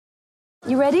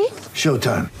You ready?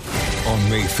 Showtime. On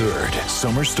May 3rd,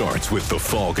 summer starts with The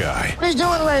Fall Guy. Let's do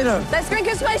it later. Let's drink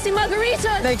a spicy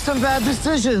margarita. Make some bad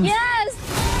decisions. Yes!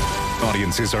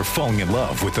 Audiences are falling in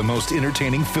love with the most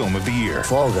entertaining film of the year.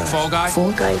 Fall Guy. Fall Guy?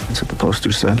 Fall Guy. That's what the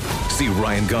poster said. See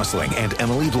Ryan Gosling and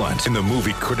Emily Blunt in the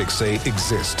movie critics say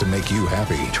exists to make you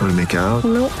happy. Trying to make it out?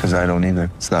 Nope. Because I don't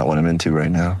either. It's not what I'm into right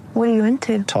now. What are you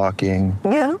into? Talking.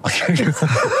 Yeah.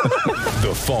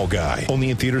 The Fall Guy.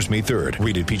 Only in theaters May 3rd.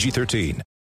 Rated PG-13.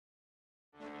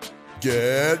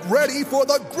 Get ready for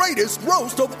the greatest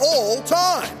roast of all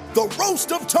time. The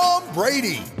Roast of Tom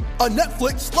Brady. A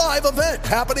Netflix live event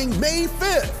happening May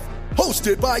 5th.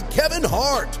 Hosted by Kevin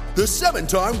Hart. The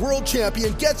 7-time world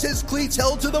champion gets his cleats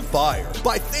held to the fire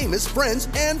by famous friends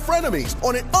and frenemies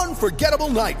on an unforgettable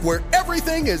night where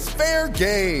everything is fair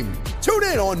game. Tune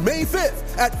in on May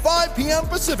 5th at 5 p.m.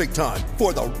 Pacific time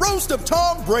for the Roast of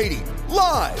Tom Brady.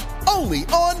 Live only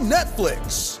on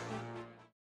Netflix.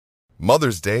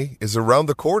 Mother's Day is around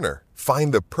the corner.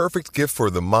 Find the perfect gift for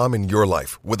the mom in your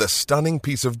life with a stunning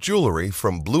piece of jewelry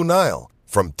from Blue Nile.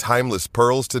 From timeless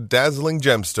pearls to dazzling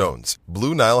gemstones,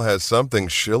 Blue Nile has something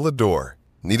she'll adore.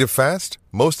 Need it fast?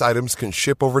 Most items can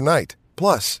ship overnight.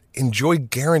 Plus, enjoy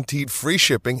guaranteed free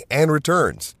shipping and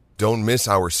returns. Don't miss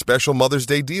our special Mother's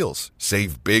Day deals.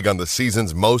 Save big on the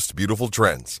season's most beautiful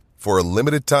trends. For a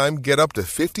limited time, get up to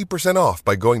 50% off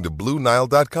by going to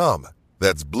BlueNile.com.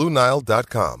 That's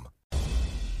BlueNile.com.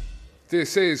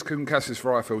 This is Concussions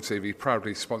for IFL TV,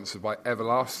 proudly sponsored by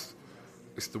Everlast.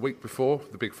 It's the week before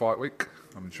the big fight week.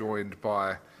 I'm joined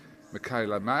by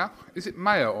Mikaela Mayer. Is it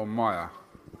Mayer or Mayer?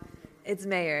 It's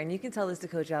Mayer, and you can tell this to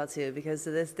Coach Al too, because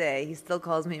to this day he still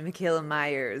calls me Mikaela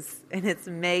Myers, and it's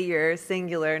Mayer,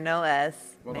 singular, no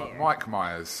S. Well, Mayer. like Mike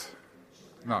Myers.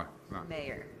 No.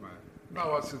 Mayer.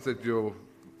 No, I said that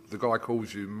the guy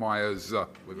calls you Myers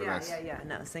with an S. Yeah.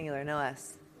 No, singular, no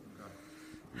S.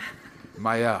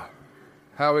 Mayer.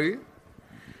 How are you?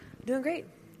 Doing great.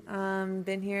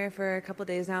 Been here for a couple of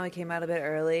days now. I came out a bit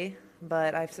early,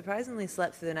 but I've surprisingly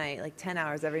slept through the night, like 10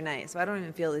 hours every night, so I don't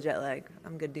even feel the jet lag.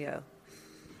 I'm good to go.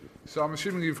 So I'm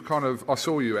assuming you've I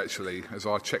saw you actually, as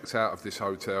I checked out of this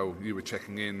hotel, you were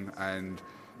checking in, and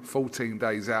 14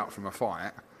 days out from a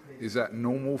fight. Is that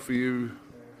normal for you?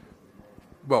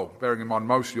 Well, bearing in mind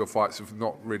most of your fights have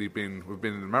not really been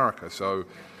in America, so,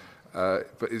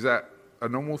 but is that a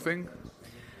normal thing?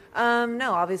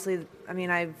 No, obviously, I mean,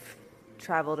 I've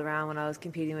traveled around when I was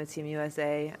competing with Team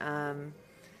USA,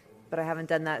 but I haven't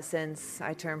done that since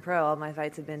I turned pro. All my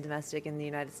fights have been domestic in the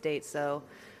United States, so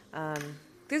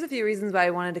there's a few reasons why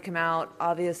I wanted to come out.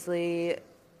 Obviously,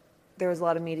 there was a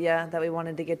lot of media that we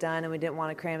wanted to get done, and we didn't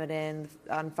want to cram it in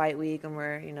on fight week, and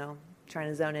we're, trying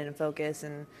to zone in and focus.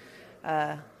 And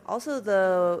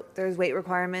also, there's weight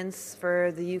requirements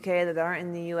for the UK that aren't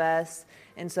in the US,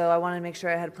 and so I wanted to make sure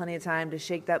I had plenty of time to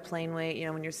shake that plane weight.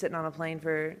 When you're sitting on a plane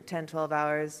for 10, 12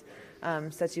 hours,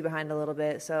 sets you behind a little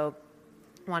bit. So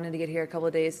wanted to get here a couple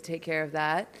of days to take care of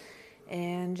that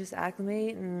and just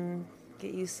acclimate and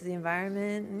get used to the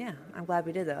environment. And yeah, I'm glad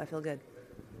we did, though. I feel good.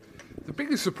 The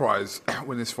biggest surprise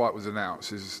when this fight was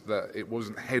announced is that it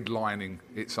wasn't headlining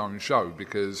its own show,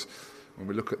 because when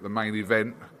we look at the main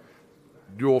event,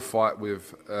 your fight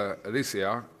with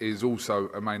Alicia is also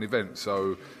a main event.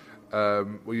 So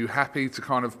were you happy to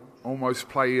kind of almost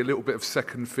play a little bit of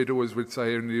second fiddle, as we'd say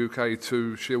here in the UK,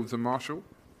 to Shields and Marshall?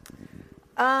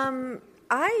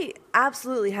 I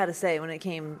absolutely had a say when it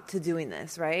came to doing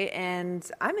this, right? And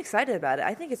I'm excited about it.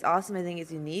 I think it's awesome. I think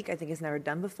it's unique. I think it's never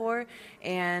done before.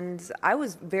 And I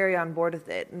was very on board with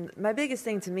it. And my biggest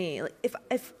thing to me, like,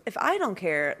 if I don't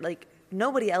care, like,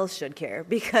 nobody else should care,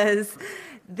 because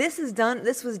this was done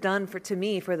to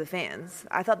me for the fans.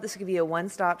 I thought this could be a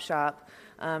one-stop shop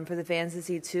for the fans to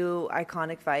see two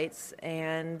iconic fights,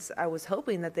 and I was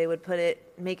hoping that they would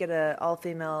make it an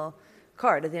all-female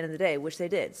card at the end of the day, which they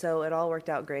did. So it all worked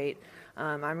out great.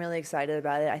 I'm really excited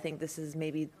about it. I think this is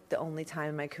maybe the only time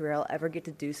in my career I'll ever get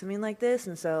to do something like this,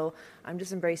 and so I'm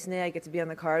just embracing it. I get to be on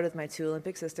the card with my two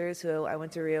Olympic sisters who I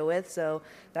went to Rio with, so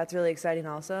that's really exciting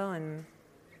also, and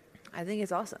I think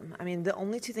it's awesome. I mean, the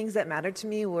only two things that mattered to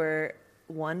me were,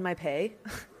 one, my pay,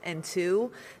 and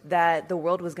two, that the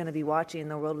world was going to be watching and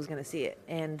the world was going to see it.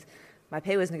 And my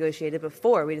pay was negotiated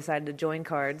before we decided to join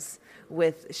cards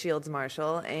with Shields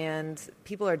Marshall, and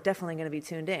people are definitely going to be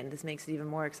tuned in. This makes it even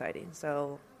more exciting.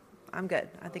 So I'm good.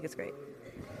 I think it's great.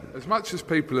 As much as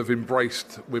people have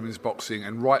embraced women's boxing,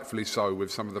 and rightfully so, with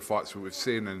some of the fights that we've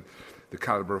seen and the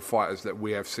calibre of fighters that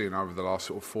we have seen over the last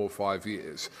sort of 4 or 5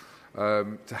 years,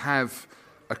 to have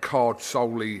a card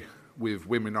solely with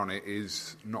women on it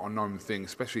is not a known thing,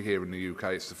 especially here in the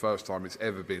UK. It's the first time it's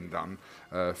ever been done.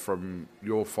 From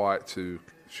your fight to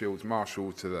Shields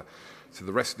Marshall to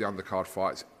the rest of the undercard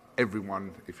fights,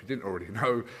 everyone, if you didn't already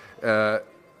know,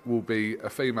 will be a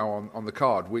female on the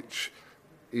card, which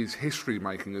is history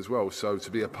making as well. So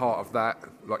to be a part of that,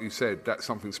 like you said, that's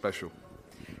something special.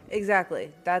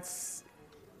 Exactly.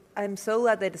 I'm so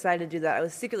glad they decided to do that. I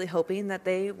was secretly hoping that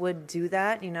they would do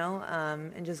that,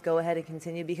 and just go ahead and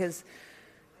continue, because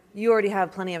you already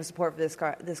have plenty of support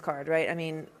for this card, right? I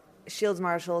mean, Shields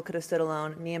Marshall could have stood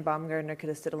alone, me and Baumgartner could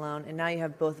have stood alone, and now you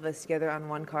have both of us together on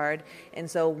one card. And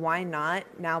so why not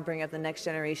now bring up the next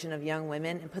generation of young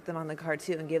women and put them on the card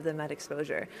too and give them that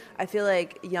exposure? I feel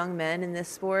like young men in this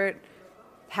sport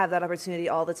have that opportunity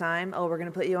all the time. Oh, we're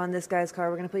going to put you on this guy's card,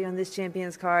 we're going to put you on this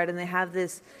champion's card, and they have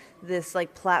this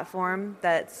like platform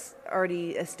that's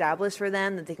already established for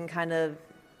them that they can kind of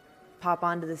pop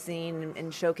onto the scene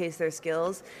and showcase their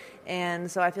skills. And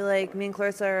so I feel like me and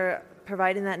Clarissa are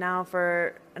providing that now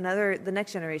for the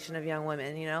next generation of young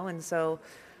women, and so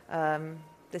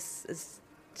this is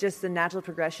just the natural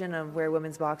progression of where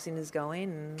women's boxing is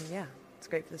going, and yeah, it's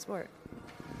great for the sport.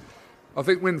 I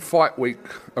think when Fight Week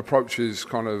approaches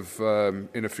kind of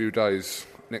in a few days,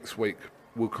 next week,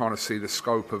 we'll kind of see the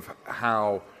scope of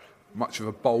how much of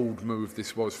a bold move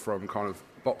this was from kind of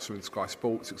Boxer and Sky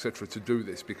Sports, etc., to do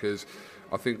this, because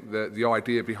I think the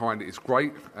idea behind it is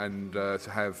great, and to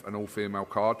have an all-female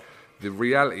card. The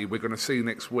reality, we're going to see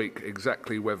next week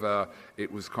exactly whether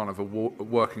it was kind of a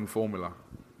working formula.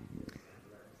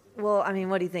 Well, I mean,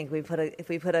 what do you think? If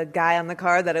we put a guy on the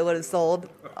card, that it would have sold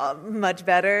much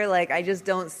better. Like, I just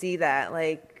don't see that.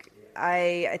 Like,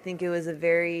 I think it was a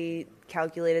very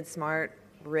calculated, smart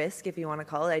risk, if you want to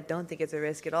call it. I don't think it's a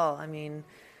risk at all. I mean,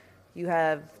 you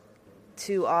have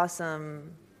two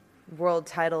awesome world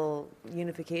title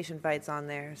unification fights on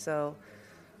there, so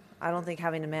I don't think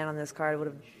having a man on this card would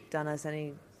have done us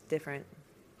any different.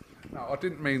 No, I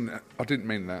didn't mean that.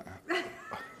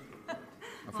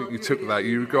 I think you took that.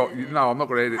 No, I'm not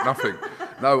going to edit nothing.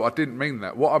 No, I didn't mean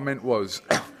that. What I meant was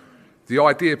the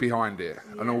idea behind it,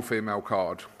 an all-female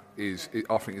card, I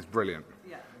think is brilliant.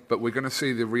 Yeah. But we're going to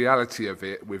see the reality of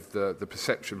it with the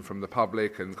perception from the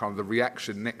public and kind of the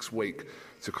reaction next week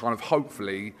to kind of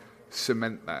hopefully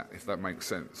cement that, if that makes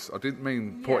sense. I didn't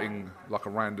mean putting like a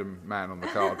random man on the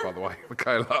card, by the way,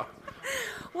 Mikaela.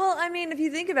 Well, I mean, if you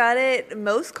think about it,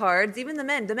 most cards, even the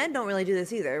men don't really do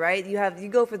this either, right? You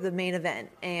go for the main event,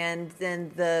 and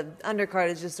then the undercard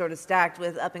is just sort of stacked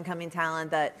with up-and-coming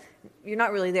talent that you're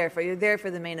not really there for. You're there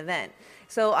for the main event.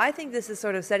 So I think this is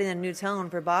sort of setting a new tone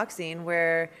for boxing,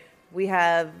 where we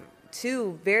have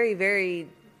two very, very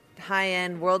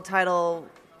high-end world title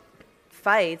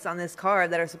fights on this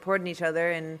card that are supporting each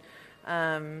other and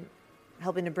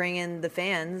helping to bring in the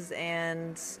fans.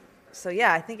 And so,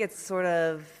 yeah, I think it's sort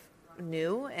of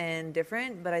new and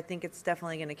different, but I think it's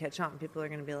definitely going to catch on. People are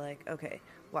going to be like, okay,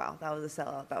 wow, that was a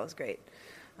sellout. That was great.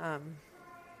 Yeah,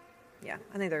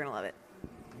 I think they're going to love it.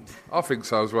 I think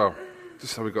so as well.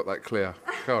 Just so we got that clear.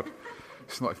 God,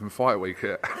 it's not even Fight Week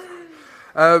yet.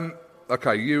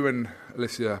 Okay, you and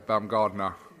Alicia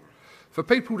Baumgartner. For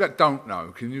people that don't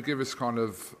know, can you give us kind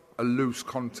of a loose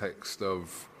context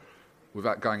of,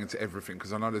 without going into everything,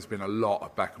 because I know there's been a lot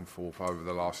of back and forth over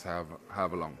the last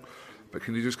however long, but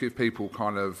can you just give people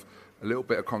kind of a little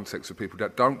bit of context for people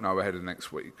that don't know ahead of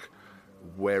next week,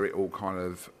 where it all kind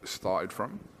of started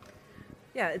from?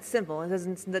 Yeah, it's simple. It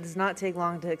does not take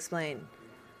long to explain.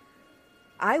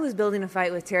 I was building a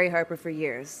fight with Terry Harper for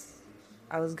years.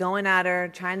 I was going at her,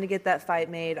 trying to get that fight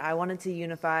made. I wanted to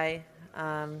unify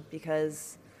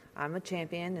because I'm a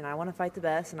champion and I want to fight the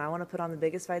best and I want to put on the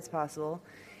biggest fights possible.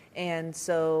 And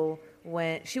so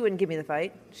when she wouldn't give me the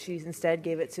fight, she instead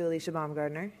gave it to Alicia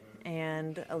Baumgartner,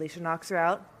 and Alicia knocks her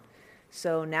out.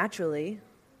 So naturally,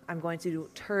 I'm going to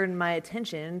turn my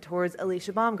attention towards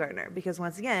Alicia Baumgartner, because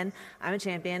once again, I'm a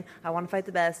champion. I want to fight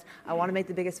the best. I want to make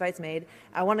the biggest fights made.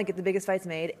 I want to get the biggest fights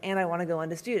made, and I want to go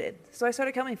undisputed. So I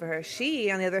started coming for her.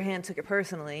 She, on the other hand, took it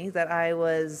personally that I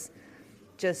was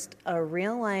just a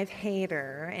real-life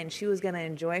hater, and she was going to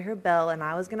enjoy her belt, and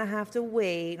I was going to have to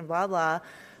wait, and blah, blah.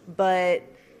 But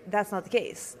that's not the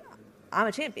case. I'm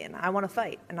a champion. I want to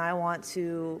fight, and I want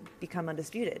to become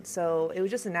undisputed. So it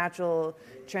was just a natural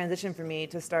transition for me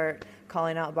to start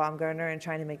calling out Baumgartner and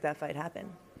trying to make that fight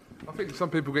happen. I think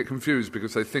some people get confused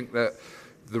because they think that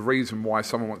the reason why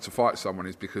someone wants to fight someone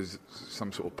is because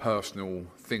some sort of personal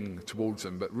thing towards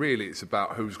them, but really it's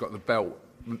about who's got the belt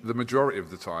the majority of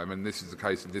the time, and this is the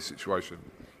case in this situation.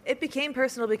 It became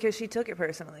personal because she took it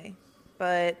personally,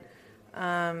 but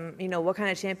What kind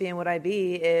of champion would I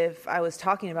be if I was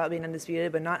talking about being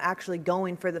undisputed but not actually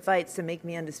going for the fights to make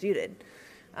me undisputed?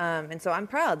 And so I'm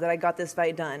proud that I got this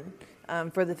fight done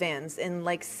for the fans. In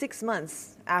like 6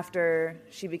 months after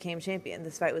she became champion,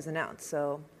 this fight was announced.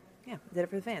 So, yeah, did it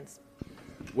for the fans.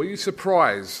 Were you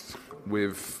surprised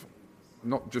with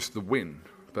not just the win,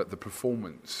 but the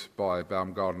performance by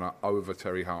Baumgardner over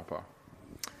Terry Harper?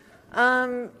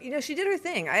 She did her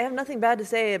thing. I have nothing bad to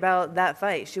say about that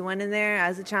fight. She went in there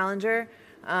as a challenger.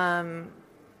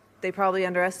 They probably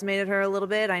underestimated her a little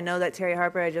bit. I know that Terry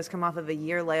Harper had just come off of a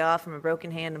year layoff from a broken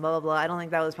hand and blah, blah, blah. I don't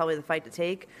think that was probably the fight to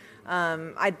take.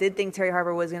 I did think Terry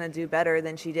Harper was going to do better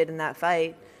than she did in that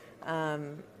fight.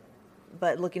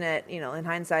 But looking at, in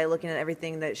hindsight, looking at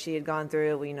everything that she had gone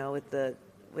through, with the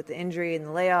injury and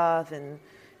the layoff and,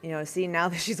 seeing now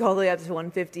that she's all the way up to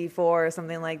 154 or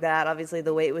something like that. Obviously,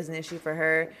 the weight was an issue for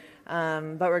her.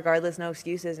 But regardless, no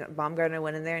excuses. Baumgardner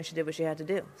went in there and she did what she had to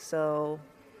do. So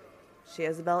she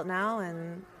has the belt now,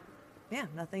 and, yeah,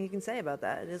 nothing you can say about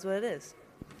that. It is what it is.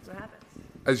 That's what happens.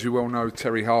 As you well know,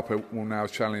 Terry Harper will now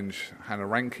challenge Hannah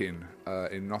Rankin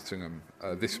in Nottingham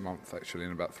this month, actually,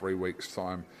 in about 3 weeks'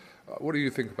 time. What do you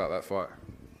think about that fight?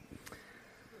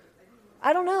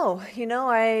 I don't know.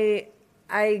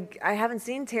 I haven't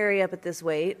seen Terry up at this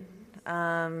weight.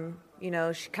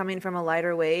 She's coming from a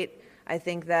lighter weight. I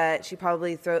think that she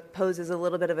probably poses a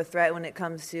little bit of a threat when it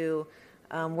comes to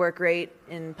work rate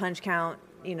and punch count.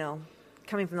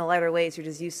 Coming from the lighter weights, you're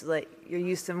just used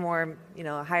to more,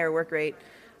 a higher work rate.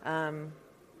 But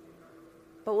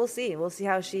we'll see. We'll see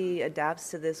how she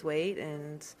adapts to this weight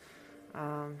and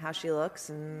how she looks.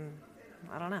 And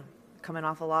I don't know. Coming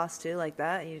off a loss too, like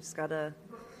that, you just gotta.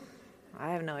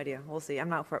 I have no idea. We'll see. I'm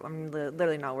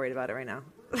literally not worried about it right now.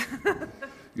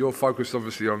 You're focused,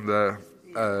 obviously, on the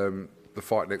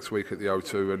fight next week at the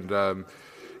O2,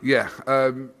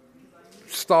 and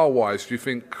style-wise, do you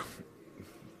think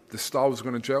the styles are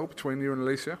going to gel between you and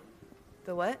Alicia?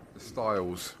 The what? The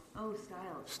styles. Oh,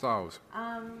 styles. Styles.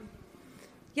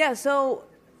 Yeah. So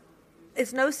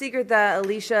it's no secret that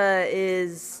Alicia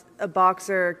is a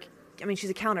boxer. I mean, she's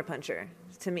a counterpuncher.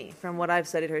 To me, from what I've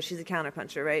studied her, she's a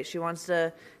counterpuncher, right? She wants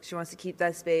to keep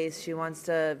that space. She wants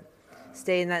to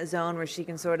stay in that zone where she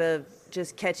can sort of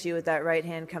just catch you with that right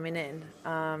hand coming in.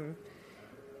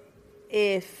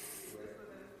 If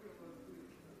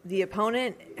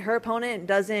her opponent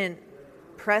doesn't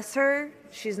press her,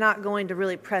 she's not going to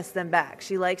really press them back.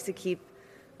 She likes to keep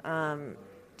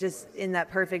just in that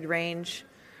perfect range,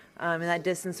 in that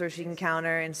distance where she can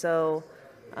counter. And so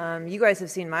you guys have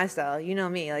seen my style. You know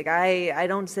me. Like I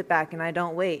don't sit back and I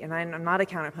don't wait. And I'm not a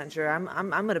counterpuncher. I'm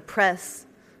going to press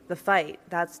the fight.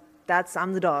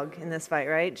 I'm the dog in this fight,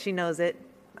 right? She knows it.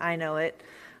 I know it.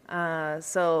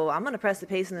 So I'm going to press the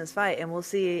pace in this fight, and we'll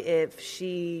see if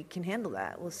she can handle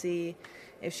that. We'll see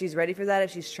if she's ready for that, if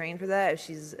she's trained for that, if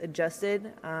she's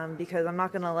adjusted, because I'm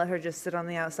not going to let her just sit on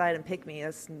the outside and pick me.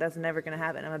 That's never going to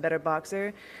happen. I'm a better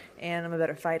boxer, and I'm a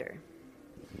better fighter.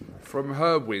 From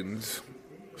her wins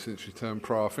since she turned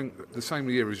pro, I think the same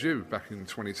year as you, back in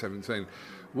 2017,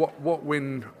 what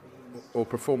win or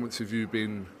performance have you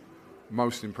been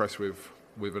most impressed with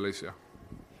Alicia?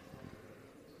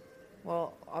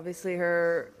 Well, obviously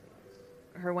her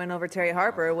win over Terry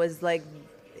Harper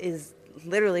is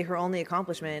literally her only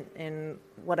accomplishment in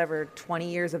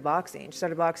 20 years of boxing. She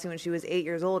started boxing when she was 8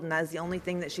 years old, and that's the only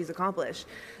thing that she's accomplished.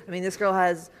 I mean, this girl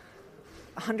has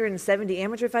 170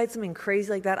 amateur fights, something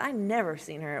crazy like that. I never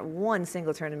seen her at one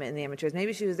single tournament in the amateurs.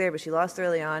 Maybe she was there, but she lost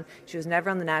early on. She was never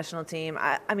on the national team.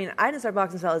 I didn't start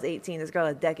boxing until I was 18. This girl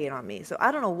had a decade on me. So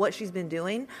I don't know what she's been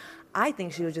doing. I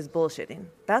think she was just bullshitting.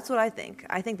 That's what I think.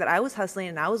 I think that I was hustling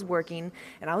and I was working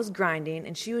and I was grinding,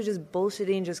 and she was just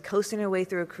bullshitting, just coasting her way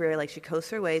through a career like she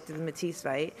coasted her way through the Matisse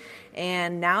fight.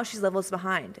 And now she's levels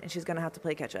behind, and she's going to have to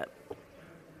play catch up.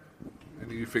 And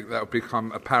do you think that will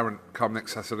become apparent come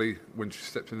next Saturday when she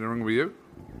steps in the ring with you?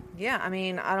 Yeah, I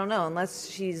mean, I don't know, unless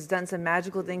she's done some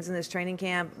magical things in this training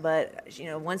camp. But,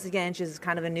 once again, she's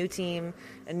kind of a new team,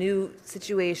 a new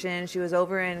situation. She was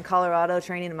over in Colorado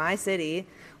training in my city,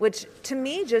 which to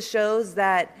me just shows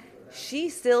that she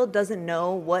still doesn't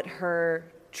know what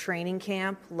her training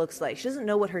camp looks like. She doesn't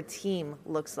know what her team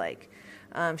looks like.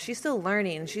 She's still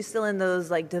learning. She's still in those,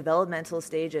 developmental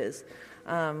stages.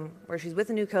 Where she's with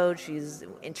a new coach, she's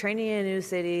training in a new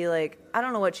city. I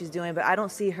don't know what she's doing, but I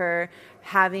don't see her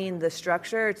having the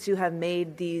structure to have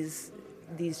made these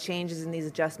changes and these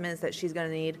adjustments that she's going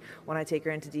to need when I take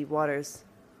her into deep waters,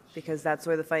 because that's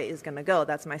where the fight is going to go.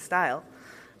 That's my style.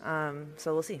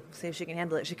 So we'll see. See if she can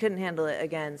handle it. She couldn't handle it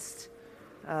against,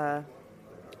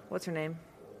 what's her name?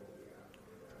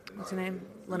 what's her name?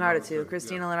 Lenardatu,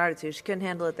 Christina Lenardatu. She couldn't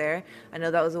handle it there. I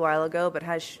know that was a while ago, but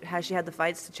has she had the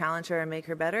fights to challenge her and make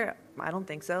her better? I don't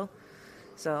think so.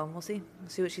 So we'll see. We'll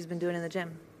see what she's been doing in the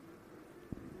gym.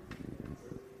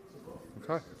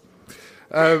 Okay.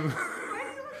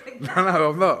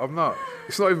 No, I'm not.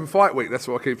 It's not even fight week. That's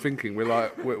what I keep thinking. We're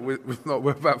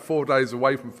about 4 days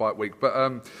away from fight week.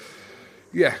 But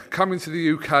yeah, coming to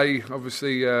the UK.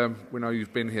 Obviously, we know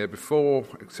you've been here before,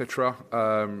 etc.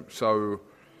 So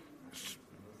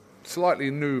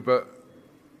slightly new, but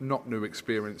not new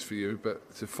experience for you.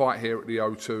 But to fight here at the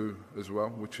O2 as well,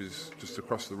 which is just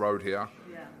across the road here,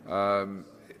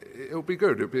 it'll be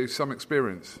good. It'll be some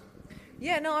experience.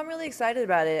 Yeah, no, I'm really excited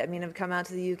about it. I mean, I've come out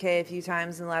to the UK a few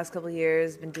times in the last couple of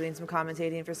years, been doing some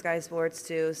commentating for Sky Sports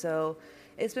too, so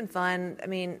it's been fun. I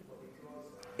mean,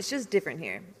 it's just different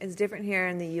here. It's different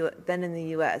here than in the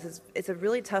US. It's a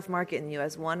really tough market in the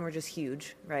US. One, we're just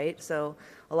huge, right? So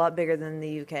a lot bigger than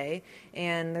the UK,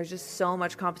 and there's just so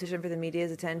much competition for the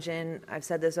media's attention. I've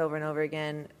said this over and over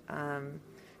again.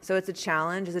 So it's a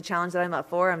challenge. It's a challenge that I'm up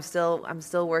for. I'm still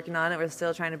working on it. We're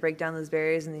still trying to break down those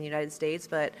barriers in the United States,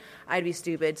 but I'd be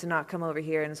stupid to not come over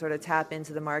here and sort of tap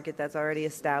into the market that's already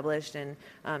established, and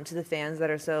to the fans that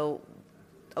are so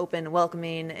open,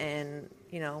 welcoming, and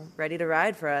ready to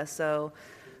ride for us. So,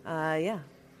 yeah.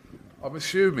 I'm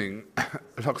assuming,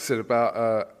 like I said,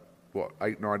 about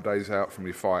 8-9 days out from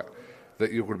your fight,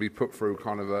 that you're going to be put through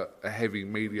kind of a heavy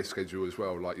media schedule as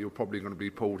well. Like, you're probably going to be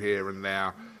pulled here and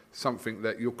there. Something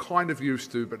that you're kind of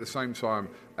used to, but at the same time,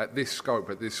 at this scope,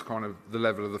 at this kind of the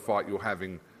level of the fight you're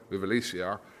having with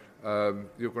Alicia,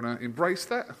 you're going to embrace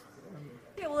that?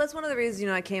 Yeah, well, that's one of the reasons,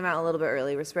 I came out a little bit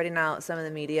early. We're spreading out some of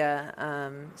the media,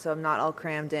 so I'm not all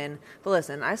crammed in. But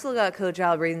listen, I still got Coach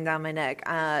Al breathing down my neck.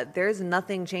 There's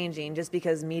nothing changing just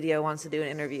because media wants to do an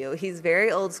interview. He's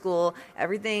very old school.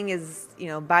 Everything is,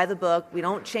 by the book. We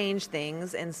don't change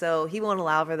things, and so he won't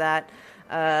allow for that.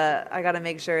 I got to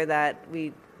make sure that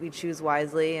we choose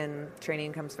wisely, and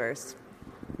training comes first.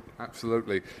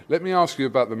 Absolutely. Let me ask you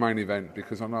about the main event,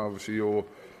 because I know obviously you're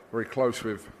very close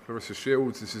with Claressa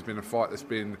Shields. This has been a fight that's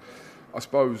been, I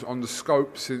suppose, on the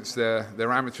scope since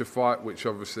their amateur fight, which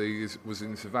obviously was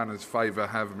in Savannah's favour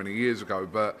however many years ago.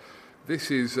 But this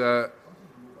is an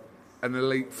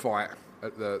elite fight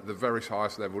at the very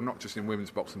highest level, not just in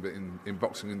women's boxing, but in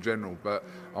boxing in general. But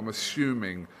I'm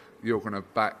assuming you're going to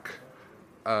back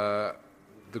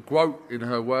the quote, in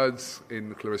her words,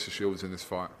 in Claressa Shields in this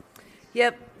fight.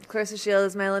 Yep, Claressa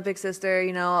Shields is my Olympic sister.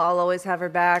 I'll always have her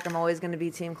back. I'm always going to be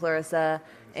Team Claressa,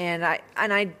 and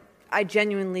I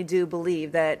genuinely do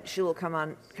believe that she will come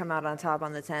out on top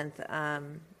on the 10th.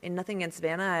 And nothing against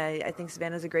Savannah. I think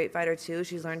Savannah's a great fighter too.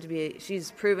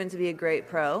 She's proven to be a great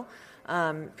pro,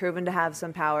 proven to have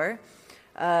some power.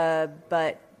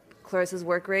 But Claressa's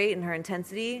work rate and her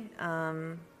intensity.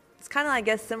 It's kind of, I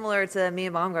guess, similar to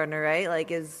Mia Baumgartner, right?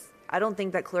 I don't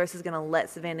think that Claressa's going to let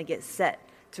Savannah get set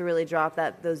to really drop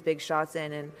those big shots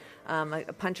in. And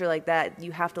a puncher like that,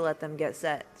 you have to let them get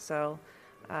set. So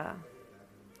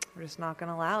we're just not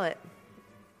going to allow it.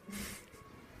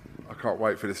 I can't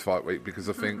wait for this fight week, because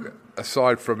I think,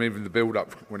 aside from even the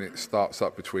build-up when it starts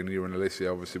up between you and Alicia,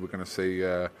 obviously we're going to see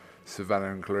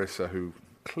Savannah and Claressa, who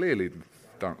clearly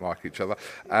don't like each other.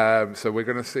 So we're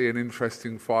going to see an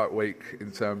interesting fight week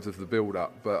in terms of the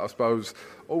build-up. But I suppose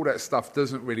all that stuff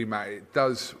doesn't really matter.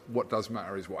 What does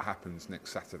matter is what happens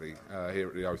next Saturday here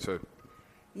at the O2.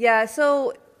 Yeah,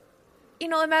 so,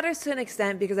 it matters to an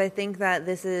extent, because I think that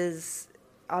this is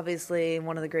obviously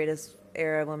one of the greatest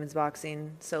era of women's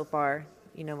boxing so far.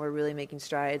 We're really making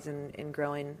strides in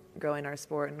growing our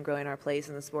sport and growing our place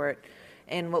in the sport.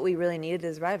 And what we really needed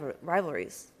is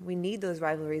rivalries. We need those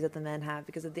rivalries that the men have,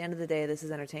 because at the end of the day, this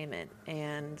is entertainment,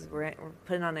 and we're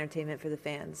putting on entertainment for the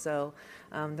fans. So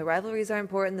the rivalries are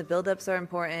important, the build-ups are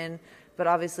important, but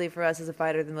obviously for us as a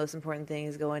fighter, the most important thing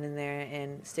is going in there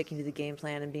and sticking to the game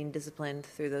plan and being disciplined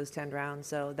through those 10 rounds.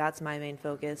 So that's my main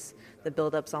focus. The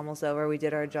build-up's almost over. We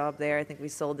did our job there. I think we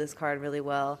sold this card really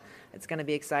well. It's going to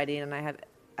be exciting, and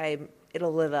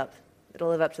it'll live up. It'll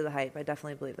live up to the hype. I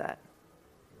definitely believe that.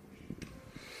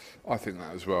 I think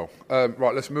that as well.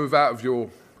 Right, let's move out of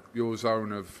your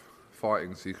zone of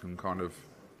fighting, so you can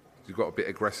you got a bit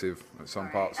aggressive at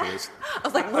some parts of this. I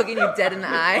was looking you dead in the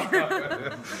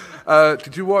eye.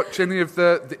 Did you watch any of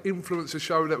the influencer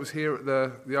show that was here at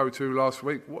the O2 last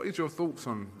week? What is your thoughts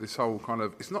on this whole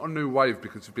it's not a new wave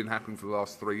because it's been happening for the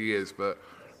last 3 years, but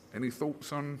any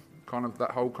thoughts on that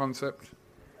whole concept?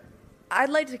 I'd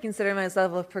like to consider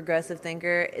myself a progressive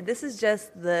thinker. This is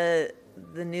just the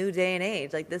new day and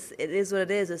age. It is what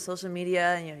it is. It's social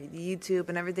media, and YouTube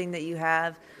and everything that you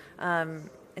have.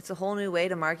 it's a whole new way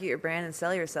to market your brand and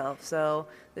sell yourself. So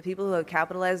the people who have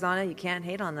capitalized on it, you can't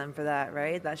hate on them for that,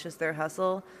 right? That's just their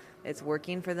hustle. It's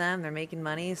working for them. They're making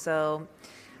money. So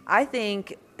I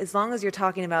think as long as you're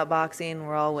talking about boxing,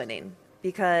 we're all winning,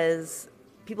 because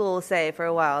people will say for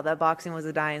a while that boxing was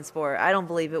a dying sport. I don't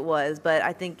believe it was, but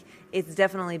I think it's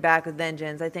definitely back with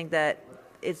vengeance. I think that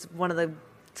it's one of the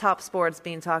top sports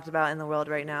being talked about in the world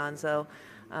right now, and so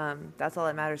that's all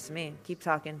that matters to me. Keep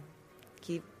talking.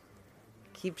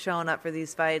 Keep showing up for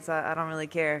these fights. I don't really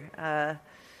care.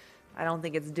 I don't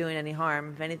think it's doing any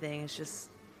harm. If anything, it's just,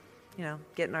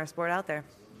 getting our sport out there.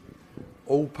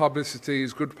 All publicity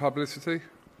is good publicity?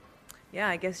 Yeah,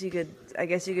 I guess you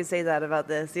could say that about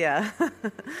this. Yeah.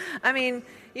 I mean,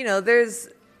 there's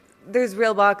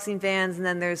real boxing fans, and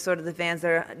then there's sort of the fans that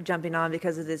are jumping on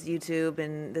because of this YouTube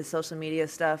and this social media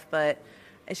stuff, but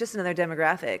it's just another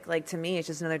demographic. Like, to me, it's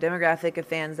just another demographic of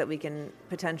fans that we can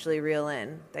potentially reel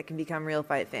in, that can become real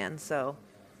fight fans. So,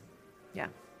 yeah,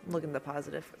 I'm looking at the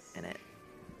positive in it.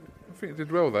 I think you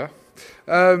did well there.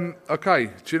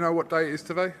 Okay, do you know what day it is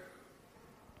today?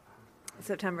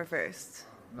 September 1st.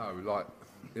 No,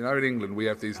 in England we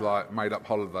have these made-up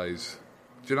holidays.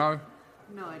 Do you know?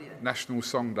 No idea. National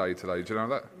Song Day today. Do you know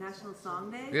that? National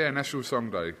Song Day? Yeah, National Song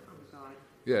Day. Oh, God.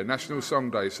 Yeah, National Song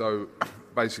Day. So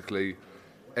basically,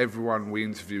 everyone we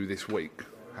interview this week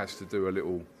has to do a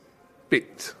little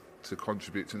bit to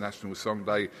contribute to National Song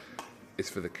Day. It's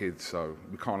for the kids, so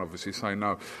we can't obviously say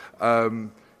no.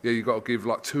 You've got to give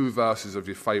 2 verses of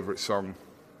your favourite song,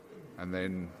 and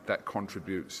then that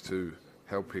contributes to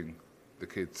helping the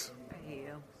kids. I hate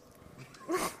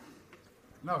you.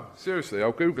 No, seriously,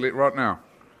 I'll Google it right now.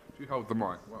 If you hold the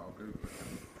mic, I'll Google it.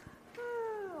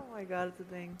 Oh my God, it's a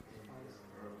thing.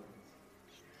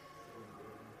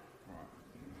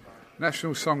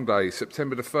 National Song Day,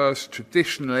 September the 1st,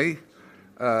 traditionally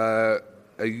a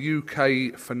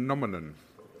UK phenomenon.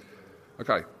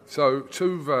 Okay, so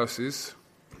 2 verses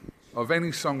of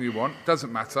any song you want,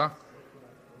 doesn't matter.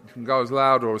 You can go as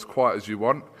loud or as quiet as you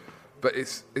want, but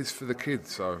it's for the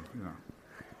kids, so,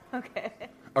 Okay.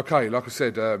 Okay, like I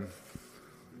said,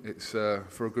 it's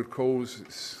for a good cause.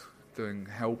 It's doing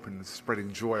help and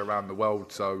spreading joy around the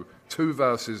world. So 2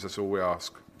 verses, that's all we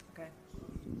ask. Okay.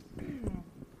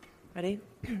 Ready?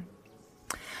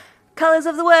 Colors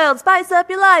of the world, spice up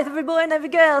your life. Every boy and every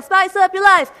girl, spice up your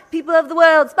life. People of the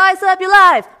world, spice up your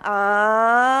life.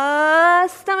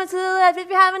 Stomach to the left if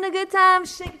you're having a good time.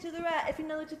 Shake it to the right if you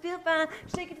know that you feel fine.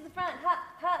 Shake it to the front, ha,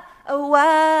 ha, oh,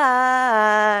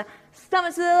 why?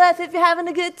 Stomach to the left if you're having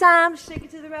a good time. Shake it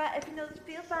to the right if you know that you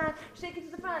feel fine. Shake it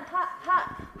to the front, ha,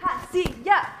 ha, ha, see,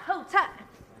 ya, hold tight.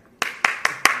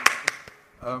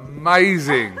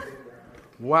 Amazing.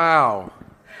 Wow.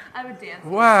 I would dance.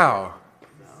 Wow.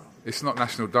 It's not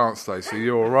National Dance Day, so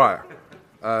you're all right.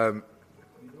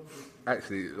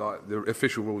 Actually, the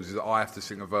official rules is that I have to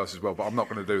sing a verse as well, but I'm not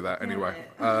going to do that anyway.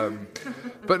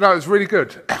 But no, it's really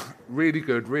good. Really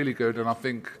good, really good. And I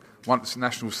think once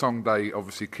National Song Day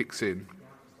obviously kicks in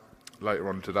later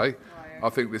on today, I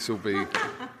think this will be...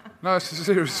 No, it's a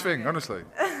serious thing, honestly.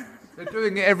 They're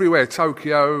doing it everywhere.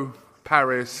 Tokyo,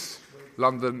 Paris,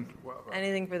 London. Whatever.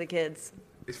 Anything for the kids.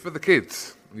 It's for the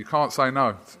kids. You can't say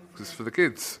no. It's for the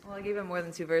kids. Well, I gave him more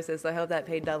than 2 verses, so I hope that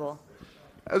paid double.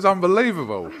 That was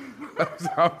unbelievable. That was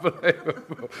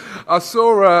unbelievable. I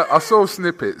saw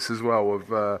snippets as well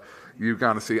of you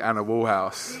going to see Anna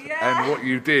Woolhouse and what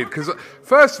you did. Because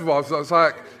first of all, I was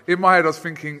like, in my head, I was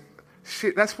thinking,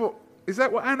 shit, is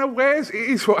that what Anna wears? It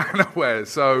is what Anna wears.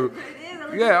 So,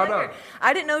 It is. yeah, I know.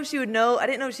 I didn't know if she would know. I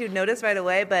didn't know if she would notice right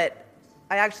away, but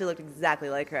I actually looked exactly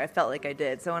like her. I felt like I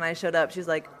did. So when I showed up, she was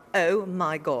like, "Oh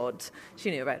my God!" She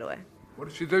knew right away. What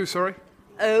did she do? Sorry.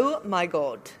 Oh my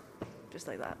God! Just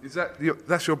like that. Is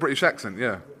that's your British accent?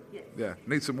 Yeah. Yes. Yeah.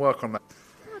 Need some work on that.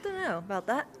 I don't know about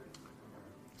that.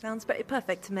 Sounds pretty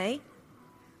perfect to me.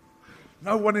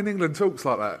 No one in England talks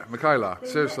like that, Mikaela. They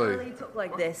Seriously. literally talk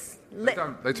like this. They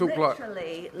don't. They talk like...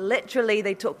 Literally,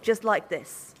 they talk just like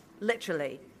this.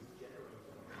 Literally.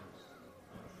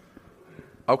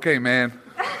 Okay, man.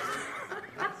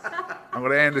 I'm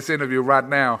going to end this interview right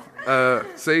now.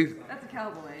 See? That's a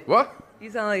cowboy. What? You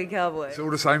sound like a cowboy. It's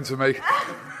all the same to me.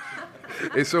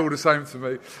 It's all the same to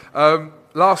me.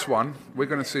 Last one, we're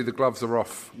going to see The Gloves Are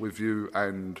Off with you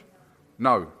and...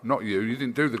 No, not you. You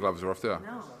didn't do The Gloves Are Off, did you?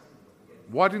 No.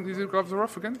 Why didn't you do Gloves Are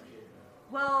Off again?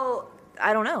 Well,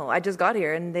 I don't know. I just got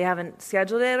here and they haven't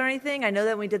scheduled it or anything. I know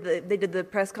that they did the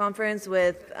press conference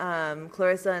with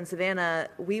Clarissa and Savannah.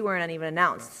 We weren't even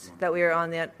announced that we were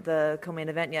on the co-main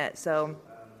event yet. So,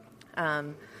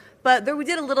 but we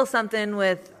did a little something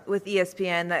with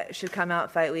ESPN that should come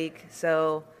out fight week.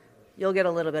 So you'll get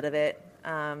a little bit of it.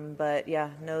 But yeah,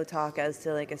 no talk as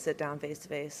to like a sit down face to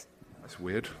face. That's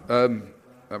weird.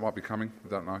 That might be coming. I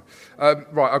don't know.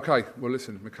 Right. Okay. Well,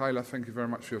 listen, Mikaela, thank you very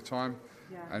much for your time.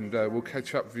 And we'll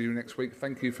catch up with you next week.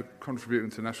 Thank you for contributing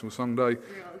to National Song Day.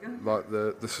 Like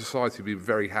the society will be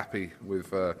very happy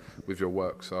with your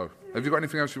work. So, have you got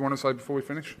anything else you want to say before we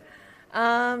finish?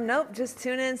 Nope. Just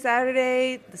tune in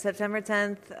Saturday, September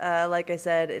 10th. Like I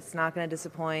said, it's not going to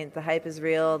disappoint. The hype is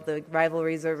real. The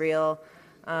rivalries are real.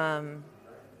 And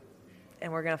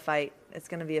we're going to fight. It's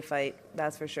going to be a fight.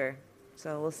 That's for sure.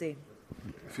 So we'll see.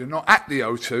 If you're not at the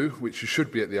O2, which you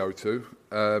should be at the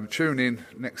O2, tune in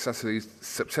next Saturday,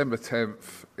 September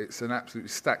 10th. It's an absolutely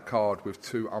stacked card with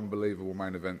 2 unbelievable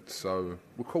main events. So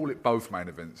we'll call it both main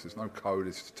events. There's no code,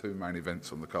 it's 2 main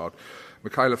events on the card.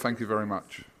 Mikaela, thank you very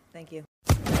much. Thank you.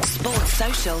 Sports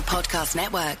Social Podcast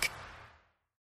Network.